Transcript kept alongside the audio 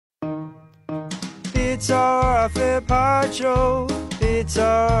It's our fair part show. It's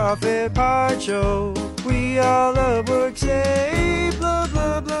our fair part show. We all love work, say blah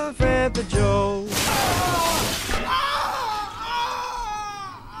blah blah, Fred the Joe.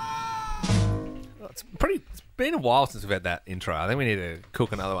 It's been a while since we've had that intro. I think we need to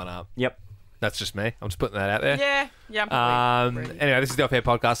cook another one up. Yep. That's just me. I'm just putting that out there. Yeah. I'm probably Anyway, this is the Off-Air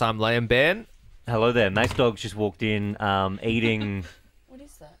Podcast. I'm Liam Ben. Hello there. Mace Dog's just walked in eating What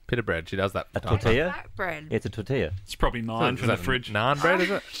is that? Pita bread. She does that. a tortilla. Flat bread. It's a tortilla. It's probably mine from the fridge. Naan bread, is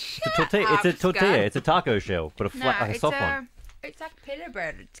it? It's a tortilla. It's a tortilla. It's a taco shell, but like a soft one. It's like pita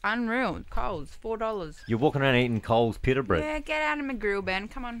bread. It's unreal. Coles, $4. You're walking around eating Coles pita bread. Yeah, get out of my grill, Ben.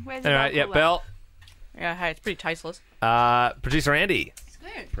 Come on. Where's the All right, yeah, cooler? Belle. Yeah, hey, it's pretty tasteless. Producer Andy.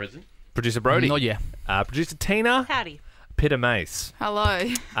 Present. Producer Brody. Oh, yeah. Producer Tina. Howdy. Peter Mace. Hello.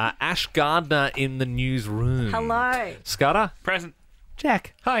 Ash Gardner in the newsroom. Hello. Scudder. Present.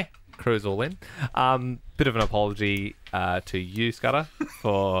 Jack. Hi. Crew's all in. Bit of an apology to you, Scudder,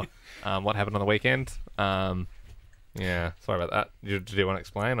 for what happened on the weekend. Yeah, sorry about that. Did you want to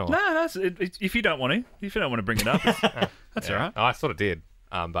explain? Or? No, if you don't want to bring it up, that's all right. Oh, I sort of did.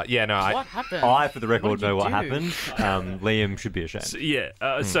 But yeah, no. What happened? I, for the record, What did know you what do? happened. Liam should be ashamed.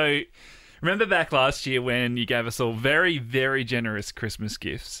 So remember back last year when you gave us all very, very generous Christmas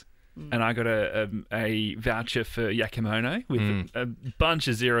gifts, and I got a voucher for Yakimono with a bunch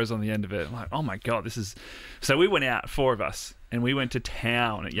of zeros on the end of it. I'm like, oh my god, this is. So we went out, 4 of us, and we went to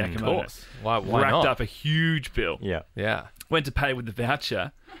town at Yakimono. Of course. Why Racked not? up a huge bill. Yeah. Yeah. Went to pay with the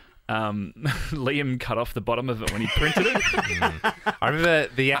voucher. Liam cut off the bottom of it when he printed it. I remember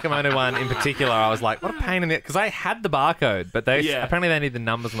the Yakimono one in particular. I was like, what a pain in it. Because I had the barcode, but apparently they need the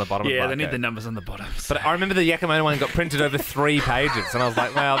numbers on the bottom of the barcode. Yeah, they need the numbers on the bottom. So. But I remember the Yakimono one got printed over 3 pages, and I was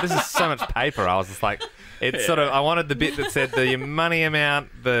like, wow, this is so much paper. I was just like, it's sort of, I wanted the bit that said the money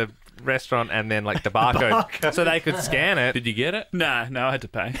amount, the restaurant, and then like the barcode so they could scan it. Did you get it? No, I had to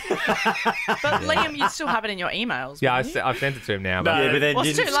pay. But Liam, you still have it in your emails. Yeah, wouldn't you? I've sent it to him now. No. But Yeah, but then Well,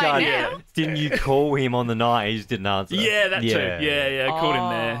 it's didn't too late Scott- now. Didn't you call him on the night? He just didn't answer. Yeah, that too. Yeah, I called him Oh.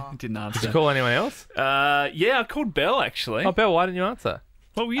 there. He didn't answer. did you call anyone else? Yeah, I called Belle actually. Oh, Belle, why didn't you answer?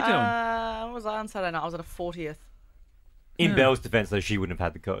 What were you doing? What was I on Saturday night? I was at a 40th. In Belle's defense, though, she wouldn't have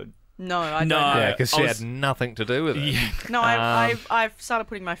had the code. No, I don't No. know. Yeah, because I she was- had nothing to do with it. Yeah. No, I've started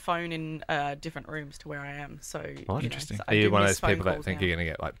putting my phone in different rooms to where I am. So Interesting. So Are you one of miss those people phone that calls think now. you're going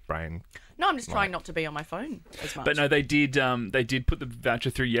to get like brain? No, I'm just trying not to be on my phone as much. But no, they did put the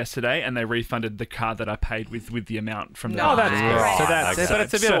voucher through yesterday, and they refunded the card that I paid with the amount from the. No, that's good. great. So that's Okay. but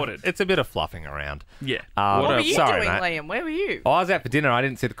it's a bit Sorted. it's a bit of fluffing around. Yeah. what were you sorry, doing, mate. Liam? Where were you? I was out for dinner. I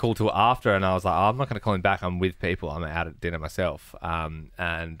didn't see the call till after, and I was like, oh, I'm not going to call him back. I'm with people. I'm out at dinner myself.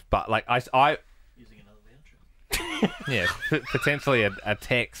 But like I yeah, potentially a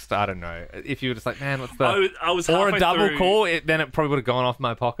text. I don't know. If you were just like, man, what's the I was or a halfway double through- call, then it probably would have gone off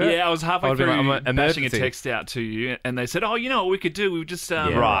my pocket. Yeah, I was halfway I would've through been like, bashing a emergency. text out to you, and they said, "Oh, you know what we could do? We would just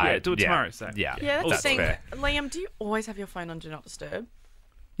Right. do it Yeah. tomorrow." So Yeah. Yeah, that's, That's the thing. fair. Liam, do you always have your phone on Do Not Disturb?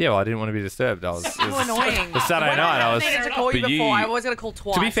 Yeah, well, I didn't want to be disturbed. I was. So annoying. The Saturday When night, I was. needed to call you But before. you- I was going to call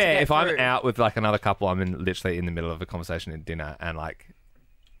twice. To be fair, get if I'm through. out with like another couple, I'm literally in the middle of a conversation at dinner, and like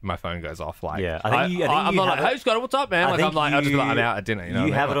my phone goes off. Like, Yeah, I think you I'm not like, have it- hey Scott, what's up, man? I Like, think I'm like, I'm just like, I'm out at dinner. You know,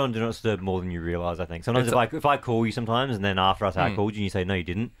 You what I have mean? it on Do Not Disturb more than you realise, I think. Sometimes It's if I call you sometimes, and then after I say I called you, and you say, no, you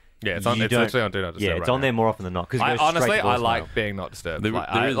didn't. Yeah, it's on. you It's don't- literally on Do Not Disturb. Yeah, it's right on there now. more often than not. Because Honestly, I like being not disturbed. There-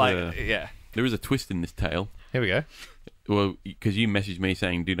 Like, there is yeah. There is a twist in this tale. Here we go. Well, because you messaged me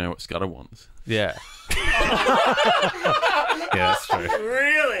saying, "Do you know what Scudder wants?" Yeah. Yeah, that's true.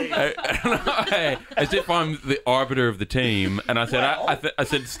 Really? As if I'm the arbiter of the team, and I said, I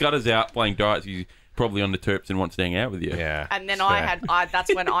said Scudder's out playing darts. He's probably on the Terps and wants to hang out with you. Yeah. And then fair.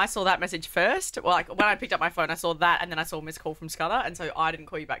 that's when I saw that message first. Well, like when I picked up my phone, I saw that, and then I saw a missed call from Scudder, and so I didn't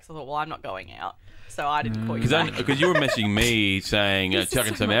call you back. So I thought, well, I'm not going out, so I didn't call you back. Because you were messaging me saying, This is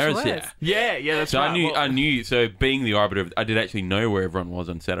chucking so some much arrows worse. here. Yeah, that's So right. I knew. So being the arbiter, I did actually know where everyone was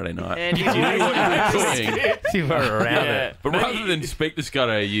on Saturday night. And you You knew what you were doing. You were around Yeah. it. But rather than speak to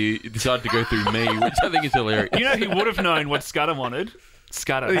Scudder, you decided to go through me, which I think is hilarious. You know, he would have known what Scudder wanted.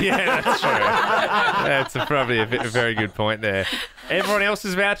 Scudder. Yeah, that's true. That's probably a very good point there. Everyone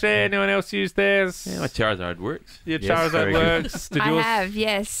else's voucher? Anyone else use theirs? Yeah, my Charizard works. Your Yes, Charizard very good. works. Did I yours? have,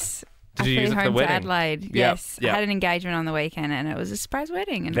 yes. Did I you flew use it for the home to wedding? Adelaide. Yep, Yes, yep. I had an engagement on the weekend, and it was a surprise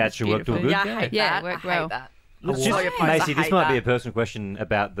wedding. And Voucher it was worked all beautiful. good? Yeah, I hate Yeah, that. it worked I well. hate that. Let's All just, your posts, I Macy, this hate might be a that. personal question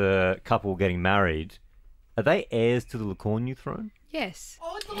about the couple getting married. Are they heirs to the Lacornu throne? Yes.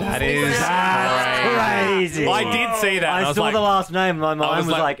 That is Crazy. I did see that. and I was saw like, the last name. My mind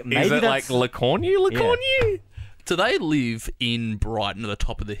was like, maybe is it that's... like Lacornu? Lacornu? Do they live in Brighton at the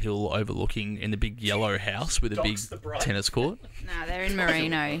top of the hill overlooking in the big yellow house with a big tennis court? No, they're in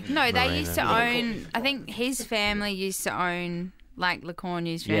Merino. No, they used to own. I think his family used to own like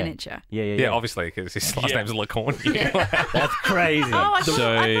LeCornu's furniture. Yeah, obviously, because his last name's LeCornu. That's crazy. Oh, I So-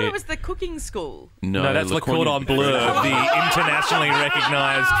 thought it was the cooking school. No, that's Le Cordon Bleu, the internationally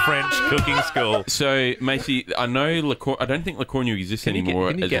recognised French cooking school. So, Macy, I know I don't think Le Cornu exists anymore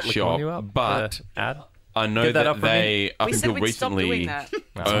can you as get a Le shop, Cornu up, but ad? I know Get that up that for me? they, up We said until we'd stop doing recently,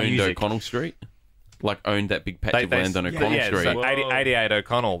 that. owned Music. O'Connell Street. Like, owned that big patch of land on O'Connell yeah, Street. So 88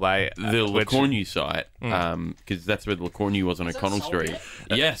 O'Connell, The Le Cornu site, because that's where the Le Cornu was on O'Connell Street.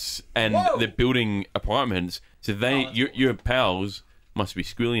 Yes, and they're building apartments. So your pals must be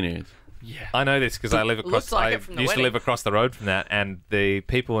squillionaires. Yeah, I know this because I live across. Looks like I it from the used to wedding. live across the road from that, and the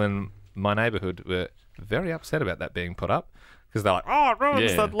people in my neighbourhood were very upset about that being put up because they're like, "Oh, it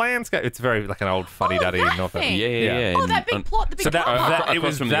ruins Yeah. the landscape." It's very like an old fuddy-duddy that North. thing. Yeah. Oh, and- that big plot, the big So that, car park. it across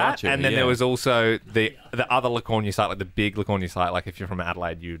was from the that, Archer, and then yeah. there was also the other Le Cornu site, like the big Le Cornu site. Like if you're from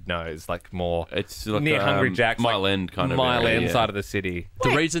Adelaide, you'd know it's like more It's like near Hungry Jack's, Mile like, End kind of Mile area, End yeah. side of the city. The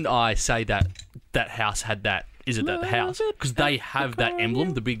reason I say that house had that is it that house because they have that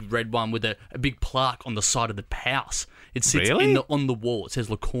emblem, the big red one with a big plaque on the side of the house. It sits Really? on the wall. It says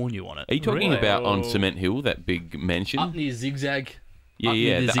Le Cornu on it. Are you talking about on Cement Hill, that big mansion? Up near Zigzag. Yeah, Up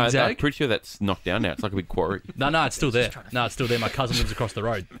yeah. near the I'm Zigzag. pretty sure that's knocked down now. It's like a big quarry. No, it's still there. No, it's still there. My cousin lives across the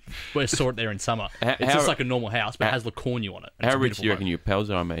road. We saw it there in summer. It's How- just like a normal house, but it has Le Cornu on it. And it's How a rich do you beautiful reckon one. your pals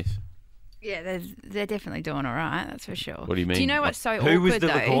are, Mace? Yeah, they're definitely doing all right. That's for sure. What do you mean? Do you know what's so Who awkward was the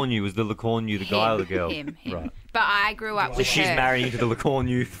though? Le Cornu? Was the Le Cornu the guy or the girl? Him. Right. But I grew up So with she's her. marrying into the Le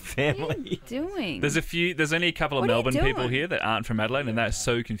Cornu family. Doing. There's only a couple of What are you Melbourne people doing? here that aren't from Adelaide, and they're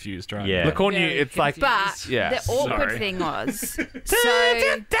so confused, right? Yeah. Le Cornu, it's like But Yeah, the awkward sorry. thing was, so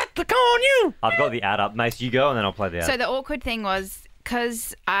that's Le Cornu. I've got the ad up. Mace, you go and then I'll play the ad. So the awkward thing was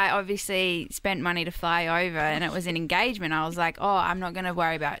because I obviously spent money to fly over and it was an engagement. I was like, oh, I'm not going to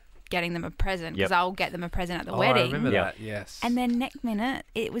worry about getting them a present because Yep. I'll get them a present at the I wedding. remember Yeah. that. Yes. And then next minute,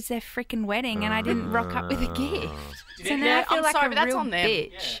 it was their freaking wedding and I didn't rock up with a gift. So now I Yeah, feel I'm like sorry, a but that's real on them.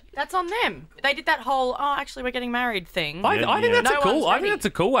 bitch. That's on them. They did that whole, actually, we're getting married thing. I think that's No a cool. one's I think ready. that's a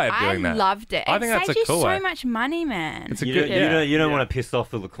cool way of I doing that. loved it. I It think that's saved a you cool so way. much money, man. It's a you good. you don't want to piss off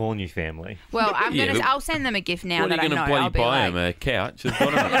the Le Cornu family. Well, Yeah, but- I'll send them a gift now What are that you I going know. to bloody I'll be buy like, him? A couch? They've got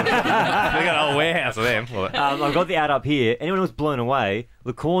him. They got a whole warehouse of them. I've got the ad up here. Anyone who was blown away,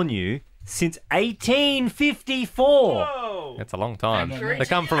 Le Cornu since 1854. That's a long time. They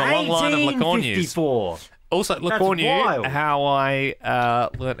come from a long line of Le Cornus. 1854. Also, Le That's Cornu, wild. how I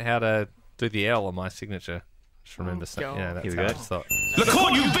learnt how to do the L on my signature. Just remember saying, yeah, that's Here we how go. I just thought. Le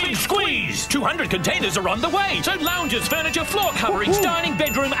Cornu Big Squeeze! 200 containers are on the way. So loungers, furniture, floor coverings, dining,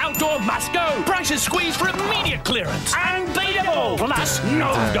 bedroom, outdoor must go. Prices squeezed for immediate clearance. Unbeatable! Plus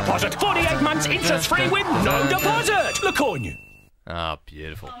no deposit. 48 months interest free with no deposit. Le Cornu. Oh,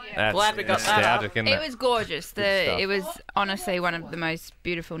 beautiful. That's Glad we got that nostalgic, isn't it it? was gorgeous. It was honestly one of the most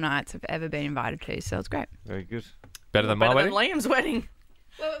beautiful nights I've ever been invited to, so it was great. Very good. Better than my Better than wedding? Liam's wedding.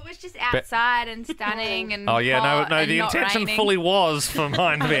 Well, it was just outside and stunning and Oh, yeah, hot no, and the not intention raining. fully was for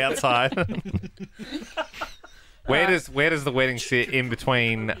mine to be outside. Where does the wedding sit in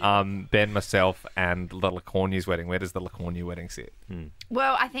between Ben, myself, and the Le Cornu's wedding? Where does the Le Cornu wedding sit?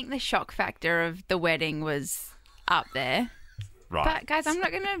 Well, I think the shock factor of the wedding was up there. Right. But guys, I'm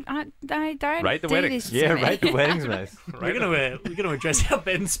not gonna. I don't Rate the do wedding. this to Yeah, me. rate the weddings, mate. We're gonna address how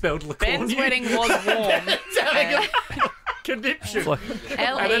Ben spelled Le Ben's Cornu. wedding was warm. Conniption.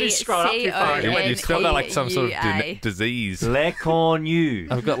 L E scroll up C too O far. N You still got like some sort of E U A. disease. Le Cornu.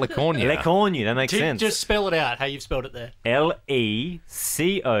 I've got Le Cornu. Le Cornu, that makes sense. Just spell it out how you've spelled it there.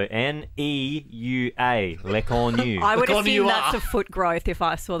 Leconeua. Le Cornu. I would Cornu assume you that's are. a foot growth if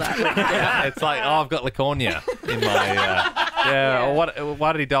I saw that. Yeah, it's like, oh, I've got Le Cornu in my. Yeah, or what?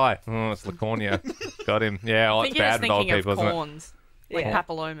 Why did he die? Oh, it's Le Cornu. Got him. Yeah, well, I it's think you're just bad with old thinking people, of isn't it? corns. Like Yeah.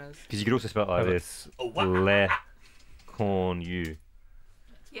 papillomas. Because you could also spell it like this. Le Cornu.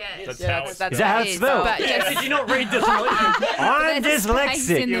 Yeah, That's yeah, how it's that's Is that how it it's is, spelled? But just, Did you not read the I'm there's a space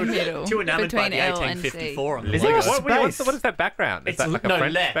in the dyslexic. middle too enamored by between the L and C. 1854 on the Is logo. it a space? What is that background? Is It's that like a no,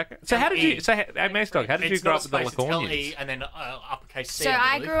 French Le. background? So how did you? E. So Mace Dog, how did you It's grow not up with the Le space, it's L-E Cornus? and then uppercase C. So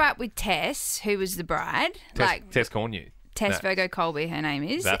I believe. grew up with Tess, who was the bride. Tess Cornu. Tess No. Virgo Colby, her name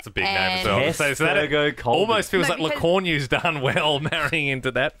is. That's a big name And- as well. Tess So that Virgo Colby. almost feels No, like Le because- Cornu's done well marrying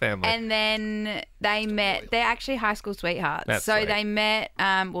into that family. And then they met. They're actually high school sweethearts. That's so sweet. they met.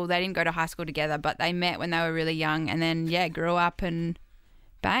 Well, they didn't go to high school together, but they met when they were really young, and then grew up and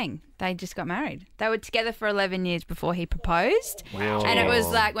bang, they just got married. They were together for 11 years before he proposed. Wow. And it was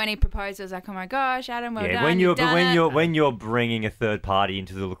like when he proposed, it was like, oh my gosh, Adam, well done. when you've done it. when you're bringing a third party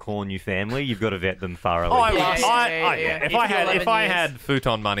into the Lecornu family, you've got to vet them thoroughly. If I had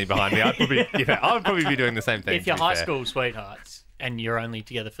futon money behind me, I would probably be doing the same thing. If you're high school sweethearts and you're only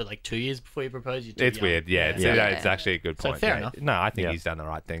together for like 2 years before you propose, you're too It's young. weird. Yeah, it's actually a good So point. fair enough. No, I think he's done the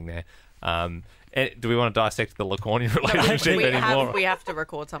right thing there. Do we want to dissect the Lecornu relationship we anymore? we have to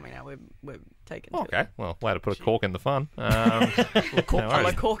record something now. We're taking. Okay, well, way to put a cork in the fun.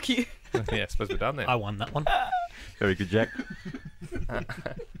 I'll cork you. Yeah, I suppose we're done then. I won that one. Very good, Jack.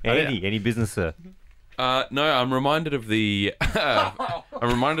 Andy, any business, sir? No, I'm reminded of the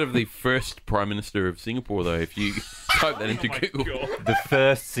first Prime Minister of Singapore, though. If you type that into Google, The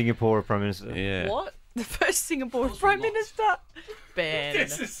first Singapore Prime Minister. yeah. What? The first Singapore Prime Minister? Ben.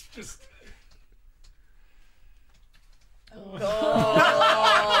 This is just.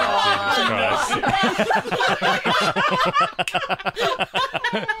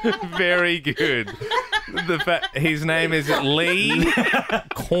 Very good. His name is Lee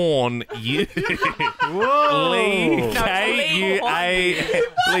Kuan Yew. Whoa! Lee No, K-U-A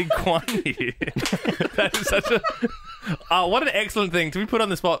Lee Kuan Yew. That is such a. Oh, what an excellent thing. Do we put on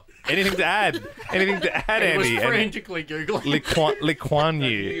the spot? Anything to add? Anything to add, It was Andy? frantically Googling. Lee Kuan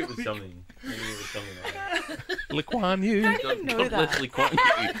Yew. It was something. Like that. Lee Kuan Yew. know that. Leslie Kuan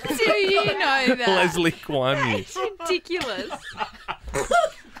Yew. Do you know that? Leslie Kuan Yew. It's ridiculous.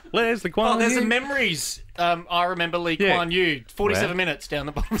 Leslie Kuan Oh, there's Yew. some memories. I remember Lee Yeah. Kuan Yew, 47 Where? minutes down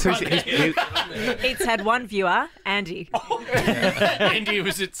the bottom. So right. It's had one viewer, Andy. Andy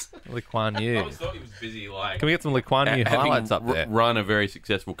was its. Lee Kuan I Yew. always thought he was busy, like Can we get some Lee Kuan Yew having highlights up there? run a very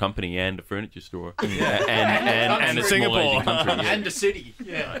successful company and a furniture store, and a small Singapore. Asian country. Yeah. And a city.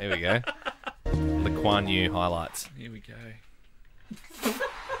 Yeah. Here we go. Lee Kuan Yew highlights. Here we go.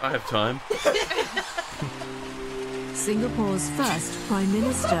 I have time. Singapore's first Prime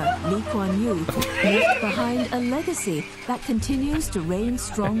Minister, Lee Kuan Yew, left behind a legacy that continues to reign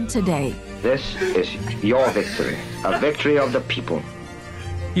strong today. This is your victory, a victory of the people.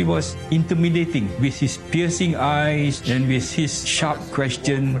 He was intimidating with his piercing eyes and with his sharp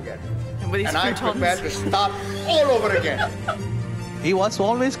question. And with his futons. to start all over again. He was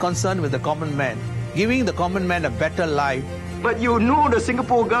always concerned with the common man, giving the common man a better life. But you know the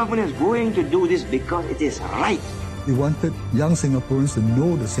Singapore government is going to do this because it is right. He wanted young Singaporeans to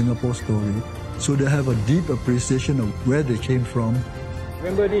know the Singapore story so they have a deep appreciation of where they came from.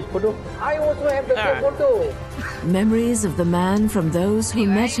 Remember this photo? I also have the photo. Memories of the man from those who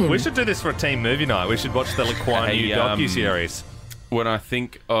met him. We should do this for a team movie night. We should watch the Lee Kuan Yew docu-series. When I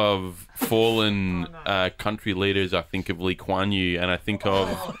think of fallen country leaders, I think of Lee Kuan Yew, and I think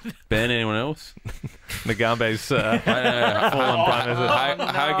of Ben. Anyone else? Mugabe's fallen prime minister.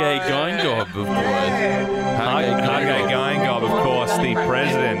 Hage Geingob, of course. Hage Geingob, of course, the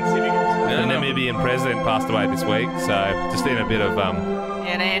president, the Namibian president, passed away this week. So just in a bit of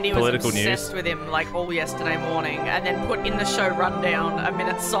And Andy was political obsessed news. with him like all yesterday morning, and then put in the show rundown a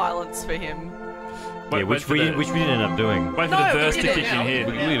minute's silence for him. Yeah, which we didn't end up doing. Wait for the verse to kick in here.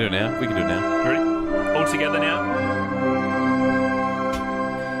 We can do it now. We can do it now. Ready? All together now.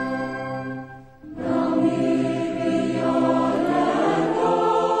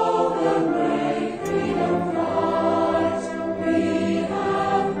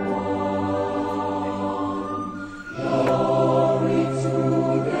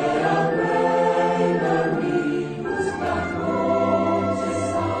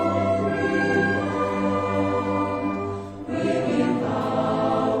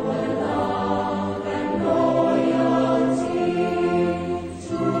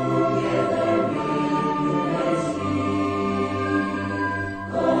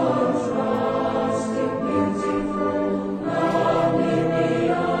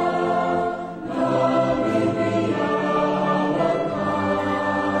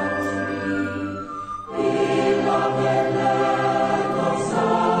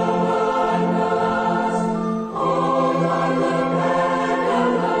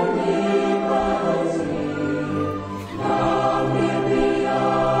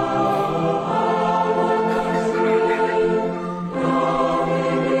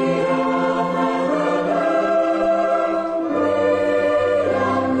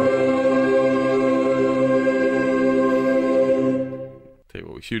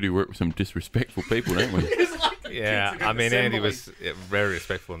 We work with some disrespectful people, don't we? Yeah, I mean, Andy was very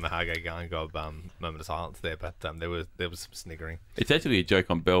respectful in the Hage Geingob moment of silence there, but there was some sniggering. It's actually a joke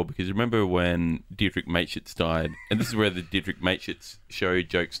on Bell because remember when Dietrich Mateschitz died, and this is where the Dietrich Mateschitz show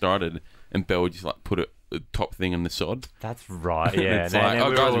joke started, and Bell just like put it top thing on the sod. That's right. Yeah. It's like,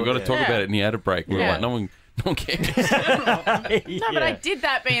 oh guys, we've got to talk about it in the ad break. We're like, no one cares. No, but I did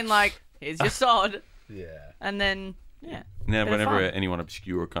that being like, here's your sod. Yeah. And then, yeah. Now, bit of whenever fun. anyone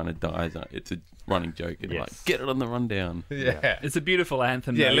obscure kind of dies, it's a running joke. And Yes. like, get it on the rundown. Yeah. It's a beautiful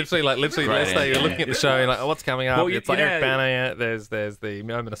anthem. Yeah, though. literally, Great let's say you're anthem. looking at the show and like, oh, what's coming up? Well, It's like you Eric know- Banner. Yeah, there's the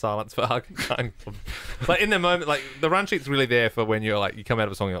moment of silence for Hage Geingob. Like in the moment, like the run sheet's really there for when you're like, you come out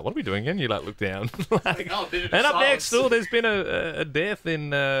of a song, you're like, what are we doing again? You like look down. Like, and up next, there's been a death in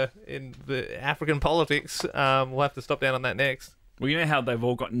the African politics. We'll have to stop down on that next. Well, you know how they've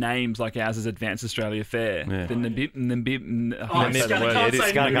all got names like ours is Advanced Australia Fair. Yeah. The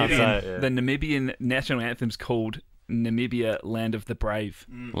Namibian national anthem's called Namibia, Land of the Brave.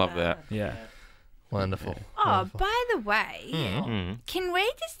 Love that. Yeah. Wonderful. Oh, by the way, can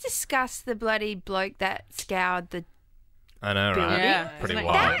we just discuss the bloody bloke that scoured the I know, right? Yeah. Pretty Isn't it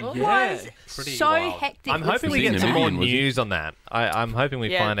wild. That was Pretty so wild. hectic. I'm hoping we Was he get some more Namibian, was he? news on that. I'm hoping we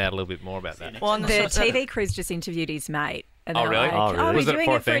Yeah. find out a little bit more about that. Well, The TV crew's just interviewed his mate. And Oh, they're really? Like, Oh, really? Are we Was it doing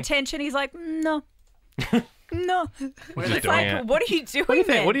for a it for thing? attention? He's like, no. No. We're It's just doing like, it. what are you doing? What do you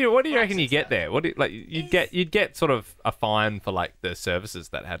think? then? What do you reckon you get there? What do you, like you'd get sort of a fine for like the services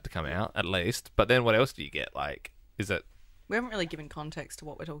that had to come out at least, but then what else do you get? Like, is it? we haven't really given context to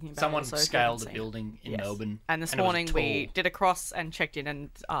what we're talking about. Someone also, if you scaled haven't a seen. building in Yes. Melbourne. And this and it was a morning we tour. did a cross and checked in and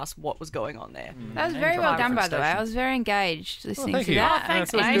asked what was going on there. That was very well done, by the way. I was very engaged listening thank to you. that. Oh,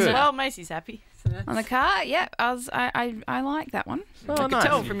 thanks, That's Mace. good. Well, Macy's happy. So that's- On the car, yeah, I like that one. Oh, I could nice.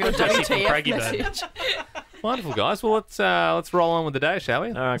 tell from your Basically, WTF Craigie Bird. message. Wonderful, guys. Well, let's roll on with the day, shall we?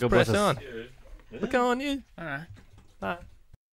 All right, Let's God press bless us. on. Look on you. All right. Bye.